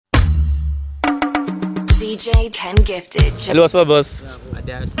DJ Ken Gifted. Hello, what's up, boss?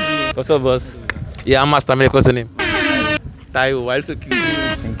 What's up, boss? Yeah, I'm Mastermidec. What's your name? Taiwo. Why are you so cute?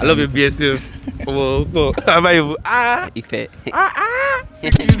 I love your BSF. Oh, go. How about you? Ife.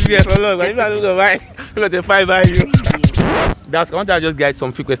 Excuse me, so long. If I don't go by, look at the five by you. That's. I want to just get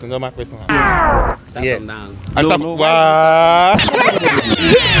some few questions. Normal questions. Start Yeah. from down. I start. No, Wow.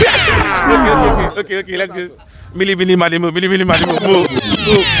 Okay. Let's go. Milli Madimo.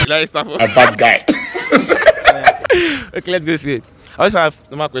 Let's start. A bad guy. Okay, let's go straight. I also have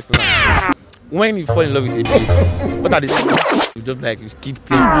normal question. When you fall in love with a babe, what are the things you just like? You keep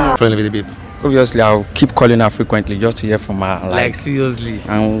falling in love with a babe. Obviously, I'll keep calling her frequently just to hear from her. Like seriously.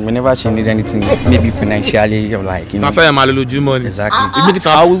 And whenever she needs anything, maybe financially or like, you know. Transfer your malolo money. Exactly. You make it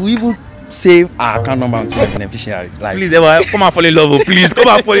I will even save her account number to my beneficiary. Like, please, ever come and fall in love. Oh, please, come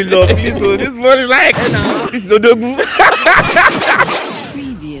and fall in love. Please, oh, this one is like, this is Odogu.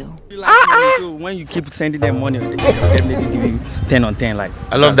 so when you keep sending them money, they'll definitely give you 10 on 10. Like,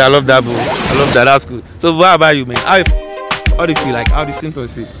 I love that, bro. I love that. That's good. So, what about you, man? How do you feel like? How do you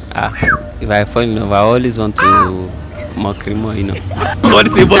symptoms say? If I fall in love, I always want to MOKIRIMO, you know. What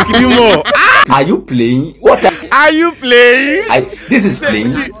is it, MOKIRIMO? Are you playing? What Are you playing? this is playing.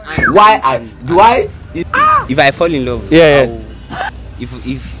 If I fall in love, Yeah. If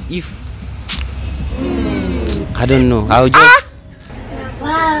I don't know, I'll just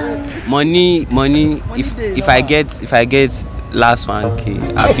money. If I get last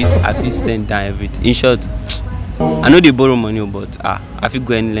 1K, I feel send down everything. In short, I know they borrow money, but I feel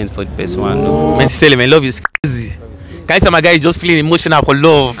go any length for the person one. No. Man, silly man, love is crazy. Can you say my guy is just feeling emotional for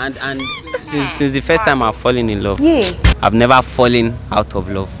love? And since the first time I've fallen in love, I've never fallen out of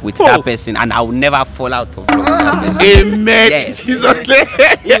love with that person, and I will never fall out of love with that person. Amen. Yes. Jesus.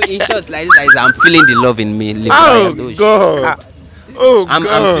 In short, like I'm feeling the love in me. Oh God. Oh I'm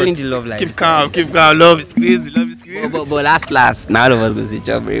feeling the love like keep this. calm. Love is crazy. But last, now all of us go see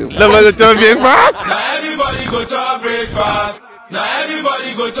job breakfast. Love is going to be fast. Now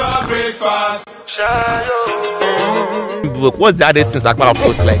everybody go to breakfast. What's the hardest thing Sakpa have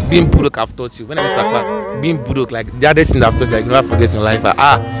taught you? Like being Budok have taught you. When I was Sakpa, being Budok, like the hardest thing I've taught you, like you never forget in your life.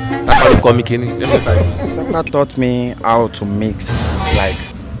 Sakpa will call me Kenny. Sakpa taught me how to mix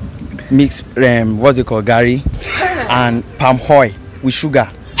what's it called, gari and palm oil with sugar.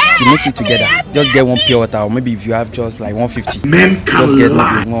 You mix it together. Just get one pure water, or maybe if you have just like 150, just get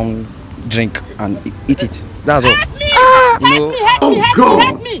maybe one drink and eat it. That's all. You know. Oh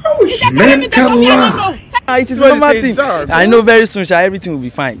God! Men can lie. It is a normal thing. I know very soon, everything will be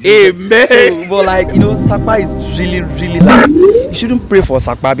fine. Amen. So, but like, you know, Sakpa is really like, you shouldn't pray for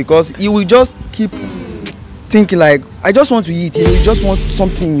Sakpa because you will just keep thinking like, I just want to eat. You just want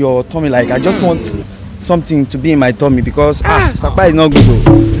something in your tummy. Like, I just want something to be in my tummy because Sakpa is not good though.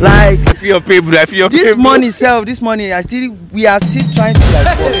 Like, I feel your pain, bro. This morning, we are still trying to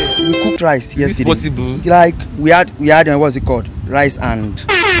like, we cooked rice yesterday. Is this possible? Like, we had what's it called, rice and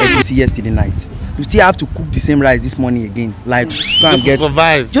egusi yesterday night. You still have to cook the same rice this morning again. Like, just to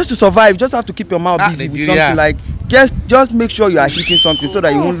survive. Just to survive. Just have to keep your mouth busy with something. Like, just make sure you are eating something so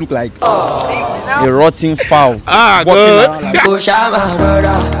that you won't look like a rotting fowl. God.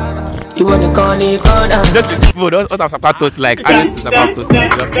 You want to call it just this food. What have Sakpa taught you? Like,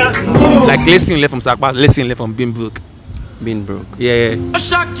 like lesson left from Sakpa, lesson left from being broke. Being broke. Yeah.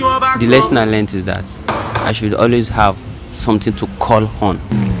 The lesson I learned is that I should always have something to call on.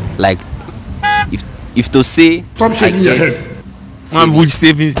 Like, if to say I get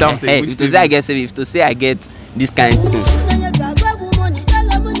savings down. If to say I get savings, if to say I get this kind of thing.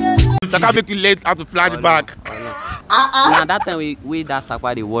 Sakpa make you late how to flash back. Now that time we that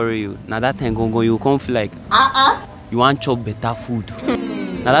Sakpa they worry you. Now that time go you come feel like you want chop better food.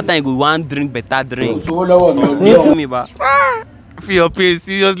 Now that time you want drink better drink. You see me, ba? Feel your pain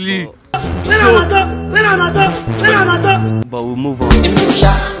seriously. But we move on.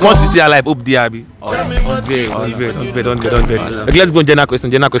 Once it's there alive, up there, Abi. Don't bet. Okay, let's go on general question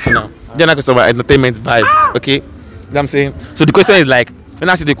now. General question about entertainment vibe. Okay, you know what I'm saying. So the question is like, when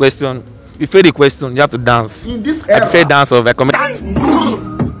I ask you the question, you fail the question, you have to dance. I prefer dance or recommend.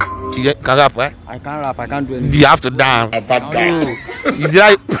 You can rap, right? I can't rap. I can't do anything. You have to dance. A bad guy. Is it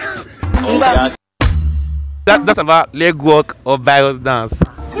like that's about leg work or virus dance?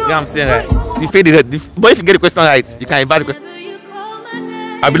 You know what I'm saying, right? You fail but if you get the question right, you can invite the question.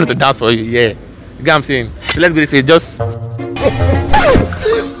 I'll be able to dance for you, yeah. You get what I'm saying? So let's go this way. Just what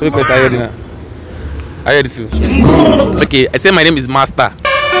question are you ready now? Are you ready too? Okay, I say my name is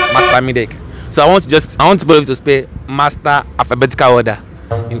Mastermidec. So I want to both of you to spell master alphabetical order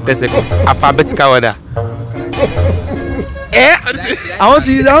in 10 seconds. Alphabetical order. I want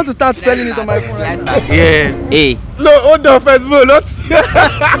to start spelling it on my phone. Yeah. A. No, hold on first, bro. Not.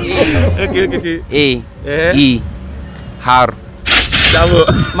 Okay. A. E. R.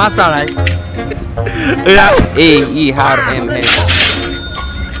 Master, right? Yeah. A. E. R. M. S.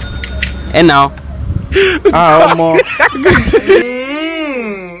 And now. More.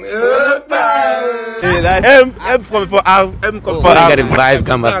 M come for R. M come for R. Get the vibe,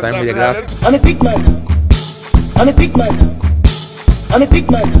 come Mastermidec. That's. I'm a big man. I'm a big man. I'm a big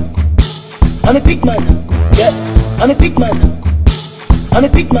man. I'm a big man. Yeah. I'm a big man. I'm a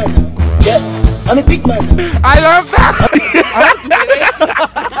big man. Yeah. I'm a big man. I love that.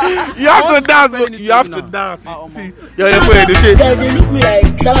 You have to dance. You have to dance. See, you're playing the shit. They look me like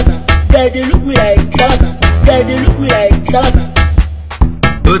Shalata. They look me like Shalata. They look me like Shalata.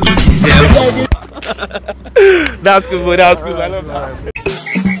 That's good, bro. That's good. I love that.